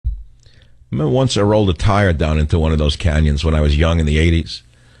remember once I rolled a tire down into one of those canyons when I was young in the 80s.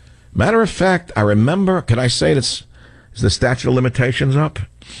 Matter of fact, I remember, could I say this? Is the statute of limitations up?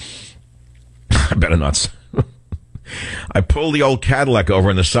 I better not. I pulled the old Cadillac over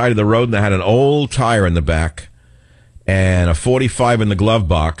on the side of the road, and I had an old tire in the back and a 45 in the glove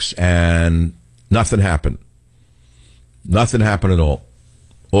box, and nothing happened. Nothing happened at all.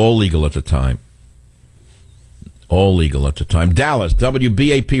 All legal at the time. All legal at the time. Dallas,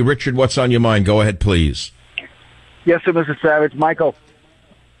 WBAP. Richard, what's on your mind? Go ahead, please. Yes, sir, Mr. Savage. Michael,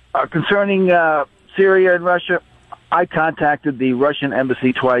 concerning Syria and Russia, I contacted the Russian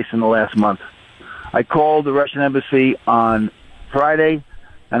embassy twice in the last month. I called the Russian embassy on Friday,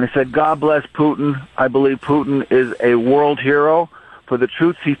 and I said, God bless Putin. I believe Putin is a world hero for the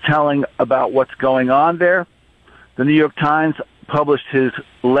truth he's telling about what's going on there. The New York Times published his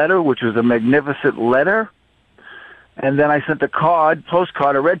letter, which was a magnificent letter. And then I sent a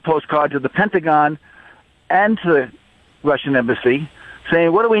red postcard to the Pentagon and to the Russian embassy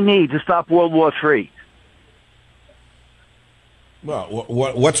saying, what do we need to stop World War III? Well,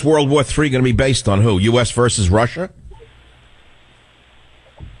 what's World War III going to be based on? Who? U.S. versus Russia?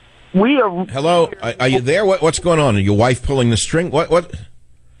 We are. Hello? Are you there? What's going on? Are your wife pulling the string? What?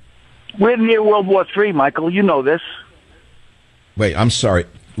 We're near World War III, Michael. You know this. Wait, I'm sorry.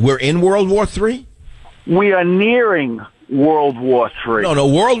 We're in World War III? We are nearing World War III. No.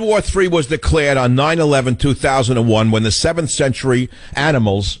 World War III was declared on 9/11/2001 when the 7th century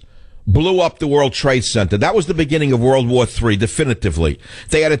animals blew up the World Trade Center. That was the beginning of World War III, definitively.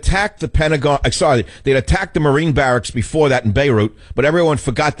 They had attacked the Pentagon. They had attacked the Marine barracks before that in Beirut, but everyone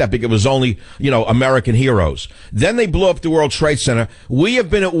forgot that because it was only, American heroes. Then they blew up the World Trade Center. We have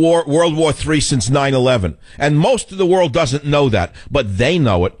been at World War III since 9/11, and most of the world doesn't know that, but they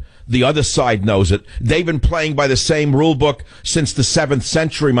know it. The other side knows it. They've been playing by the same rule book since the 7th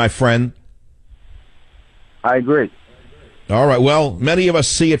century, my friend. I agree. All right, well, many of us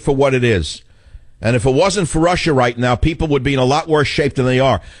see it for what it is. And if it wasn't for Russia right now, people would be in a lot worse shape than they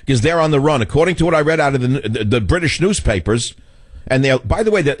are, because they're on the run. According to what I read out of the British newspapers, and by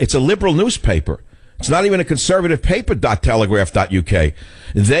the way, it's a liberal newspaper. It's not even a conservative paper, .telegraph.uk.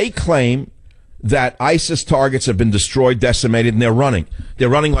 They claim that ISIS targets have been destroyed, decimated, and they're running. They're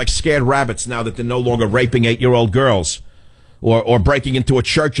running like scared rabbits now that they're no longer raping 8-year-old girls or breaking into a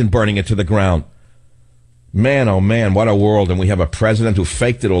church and burning it to the ground. Man, oh man, what a world. And we have a president who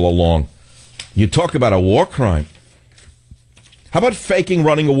faked it all along. You talk about a war crime. How about faking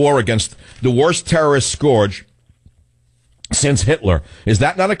running a war against the worst terrorist scourge since Hitler? Is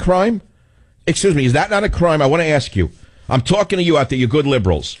that not a crime? Excuse me, is that not a crime? I want to ask you. I'm talking to you out there, you good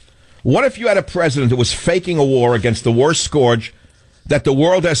liberals. What if you had a president who was faking a war against the worst scourge that the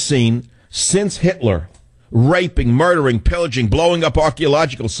world has seen since Hitler? Raping, murdering, pillaging, blowing up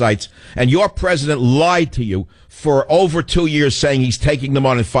archaeological sites, and your president lied to you for over 2 years saying he's taking them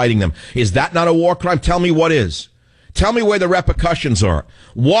on and fighting them. Is that not a war crime? Tell me what is. Tell me where the repercussions are.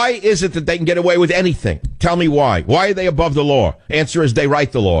 Why is it that they can get away with anything? Tell me why. Why are they above the law? Answer is they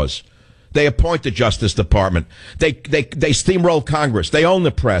write the laws. They appoint the Justice Department. They steamroll Congress. They own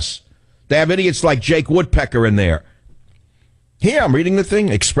the press. They have idiots like Jake Woodpecker in there. Here, I'm reading the thing,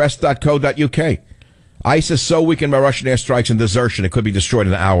 express.co.uk. ISIS so weakened by Russian airstrikes and desertion it could be destroyed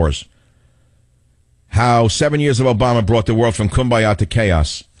in hours. How 7 years of Obama brought the world from kumbaya to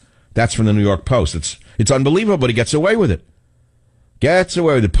chaos. That's from the New York Post. It's unbelievable, but he gets away with it. Gets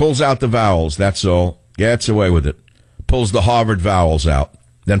away with it. Pulls out the vowels, that's all. Gets away with it. Pulls the Harvard vowels out.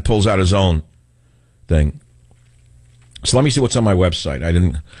 Then pulls out his own thing. So let me see what's on my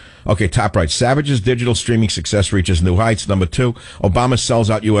website. Okay, top right. Savage's digital streaming success reaches new heights. Number 2, Obama sells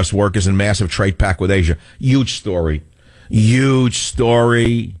out U.S. workers in massive trade pact with Asia. Huge story. Huge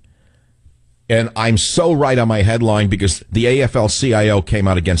story. And I'm so right on my headline because the AFL-CIO came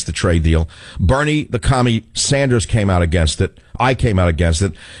out against the trade deal. Bernie, the commie Sanders came out against it. I came out against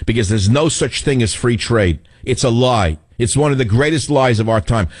it because there's no such thing as free trade. It's a lie. It's one of the greatest lies of our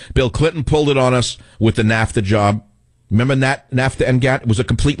time. Bill Clinton pulled it on us with the NAFTA job. Remember NAFTA and GATT? It was a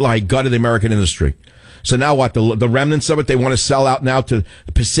complete lie. Gutted the American industry. So now what? The remnants of it, they want to sell out now to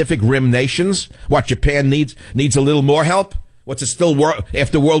the Pacific Rim nations? What, Japan needs a little more help? What's it still,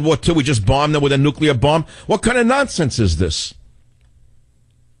 after World War II, we just bombed them with a nuclear bomb? What kind of nonsense is this?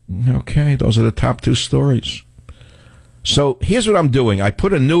 Okay, those are the top 2 stories. So here's what I'm doing. I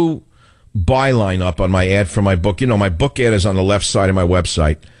put a new byline up on my ad for my book. You know, my book ad is on the left side of my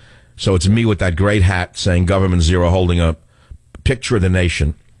website. So it's me with that great hat saying Government Zero, holding a picture of the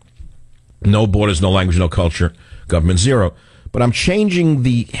nation. No borders, no language, no culture, Government Zero. But I'm changing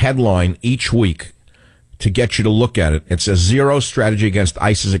the headline each week to get you to look at it. It says Zero Strategy Against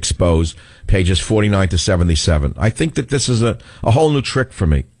ISIS Exposed, pages 49 to 77. I think that this is a whole new trick for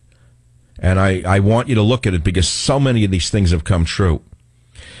me. And I want you to look at it because so many of these things have come true.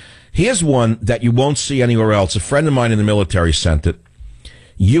 Here's one that you won't see anywhere else. A friend of mine in the military sent it.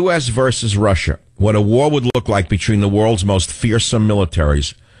 U.S. versus Russia. What a war would look like between the world's most fearsome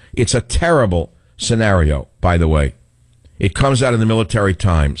militaries. It's a terrible scenario, by the way. It comes out of the Military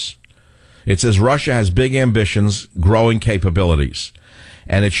Times. It says Russia has big ambitions, growing capabilities.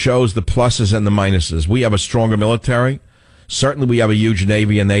 And it shows the pluses and the minuses. We have a stronger military. Certainly we have a huge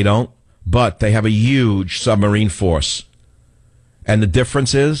Navy and they don't. But they have a huge submarine force. And the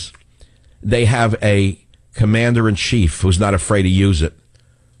difference is they have a commander-in-chief who's not afraid to use it.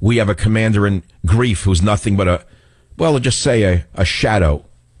 We have a commander-in-grief who's nothing but just say a shadow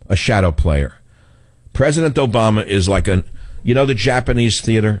player. President Obama is like the Japanese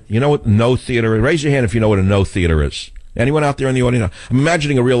theater? You know what no theater is? Raise your hand if you know what a no theater is. Anyone out there in the audience? I'm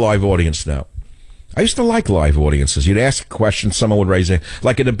imagining a real live audience now. I used to like live audiences. You'd ask a question, someone would raise their hand.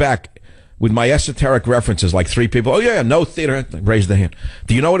 Like in the back, with my esoteric references, like three people, oh yeah, no theater, raise their hand.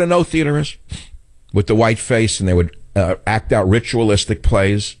 Do you know what a no theater is? With the white face, and they would act out ritualistic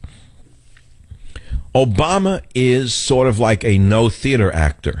plays. Obama is sort of like a no theater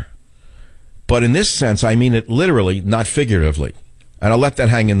actor. But in this sense, I mean it literally, not figuratively. And I'll let that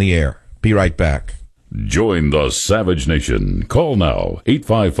hang in the air. Be right back. Join the Savage Nation. Call now,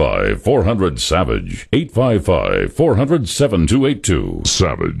 855-400-SAVAGE, 855-400-7282.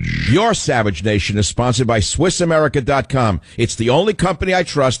 Savage. Your Savage Nation is sponsored by SwissAmerica.com. It's the only company I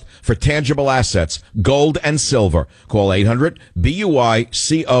trust for tangible assets, gold and silver. Call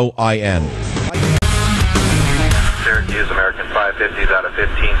 800-BUI-COIN. Syracuse American 550s out of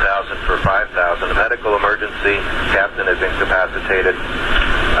 15,000 for 5,000. A medical emergency. Captain is incapacitated.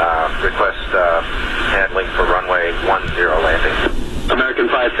 Request handling for runway 10 landing. American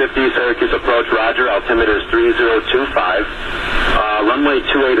 550, Syracuse approach, roger. Altimeter is 3025. Runway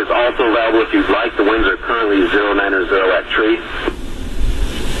 28 is also available if you'd like. The winds are currently 090 at tree.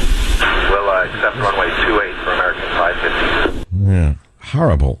 We'll accept runway 28 for American 550. Yeah,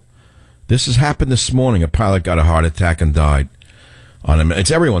 horrible. This has happened this morning. A pilot got a heart attack and died.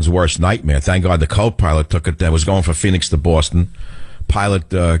 It's everyone's worst nightmare. Thank God the co-pilot took it. That was going from Phoenix to Boston. Pilot,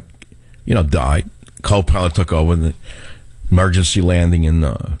 died. Co-pilot took over the emergency landing in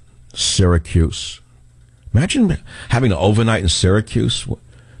Syracuse. Imagine having an overnight in Syracuse.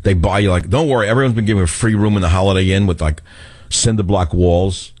 They buy you don't worry, everyone's been giving a free room in the Holiday Inn with cinder block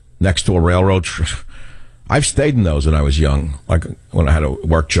walls next to a railroad. I've stayed in those when I was young, like when I had to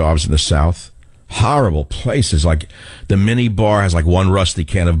work jobs in the South. Horrible places. Like the mini bar has one rusty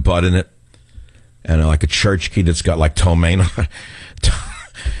can of Bud in it, and a church key that's got ptomaine.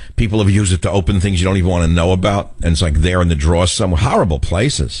 People have used it to open things you don't even want to know about, and it's there in the drawer somewhere. Horrible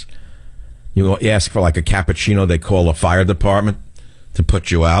places. You ask for a cappuccino, they call a fire department to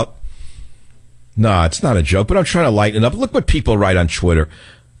put you out. No, it's not a joke, but I'm trying to lighten it up. Look what people write on Twitter.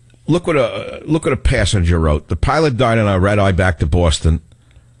 Look what a passenger wrote. The pilot died on a red-eye back to Boston,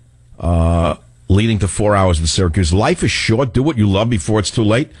 leading to 4 hours in Syracuse. Life is short. Do what you love before it's too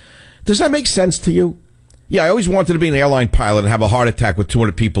late. Does that make sense to you? Yeah, I always wanted to be an airline pilot and have a heart attack with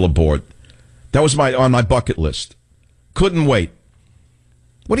 200 people aboard. That was on my bucket list. Couldn't wait.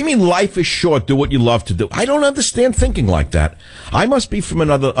 What do you mean life is short? Do what you love to do. I don't understand thinking like that. I must be from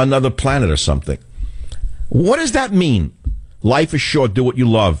another planet or something. What does that mean? Life is short. Do what you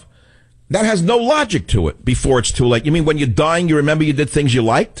love. That has no logic to it before it's too late. You mean when you're dying, you remember you did things you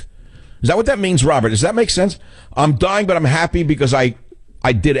liked? Is that what that means, Robert? Does that make sense? I'm dying, but I'm happy because I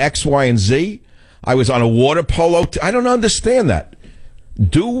did X, Y, and Z. I was on a water polo. I don't understand that.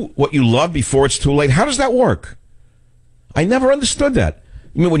 Do what you love before it's too late. How does that work? I never understood that.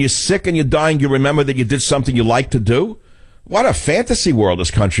 You mean when you're sick and you're dying, you remember that you did something you like to do? What a fantasy world this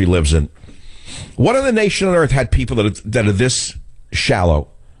country lives in. What other nation on earth had people that are this shallow?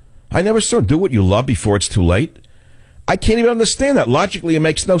 I never saw do what you love before it's too late. I can't even understand that. Logically, it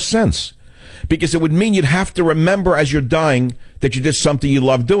makes no sense. Because it would mean you'd have to remember as you're dying that you did something you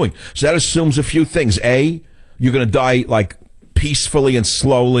love doing. So that assumes a few things. A, you're going to die peacefully and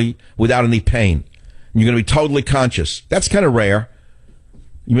slowly without any pain. And you're going to be totally conscious. That's kind of rare.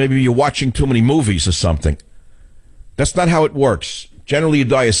 Maybe you're watching too many movies or something. That's not how it works. Generally, you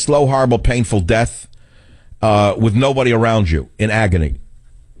die a slow, horrible, painful death with nobody around you in agony.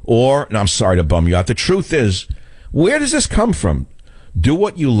 Or, and I'm sorry to bum you out, the truth is, where does this come from? Do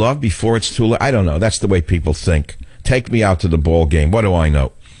what you love before it's too late? I don't know. That's the way people think. Take me out to the ball game. What do I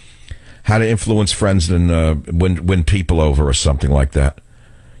know? How to influence friends and win people over or something like that.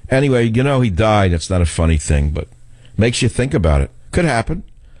 Anyway, he died. It's not a funny thing, but makes you think about it. Could happen.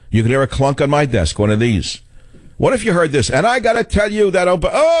 You could hear a clunk on my desk, one of these. What if you heard this? And I got to tell you that...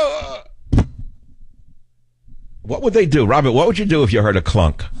 What would they do? Robert, what would you do if you heard a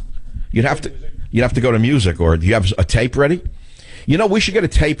clunk? You'd have to go to music, or do you have a tape ready? We should get a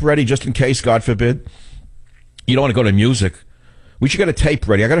tape ready just in case, God forbid. You don't want to go to music. We should get a tape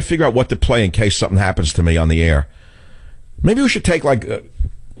ready. I got to figure out what to play in case something happens to me on the air. Maybe we should take,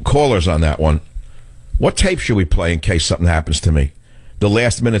 callers on that one. What tape should we play in case something happens to me? The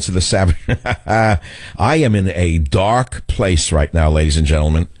last minutes of the Savage. I am in a dark place right now, ladies and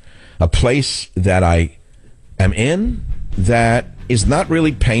gentlemen. A place that I am in that is not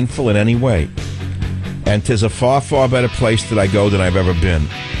really painful in any way. And 'tis a far, far better place that I go than I've ever been.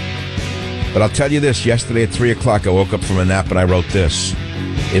 But I'll tell you this, yesterday at 3 o'clock I woke up from a nap and I wrote this.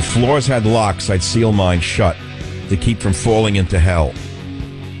 If floors had locks, I'd seal mine shut to keep from falling into hell.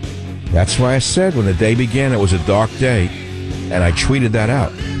 That's why I said when the day began it was a dark day, and I tweeted that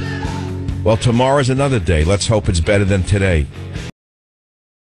out. Well, tomorrow's another day. Let's hope it's better than today.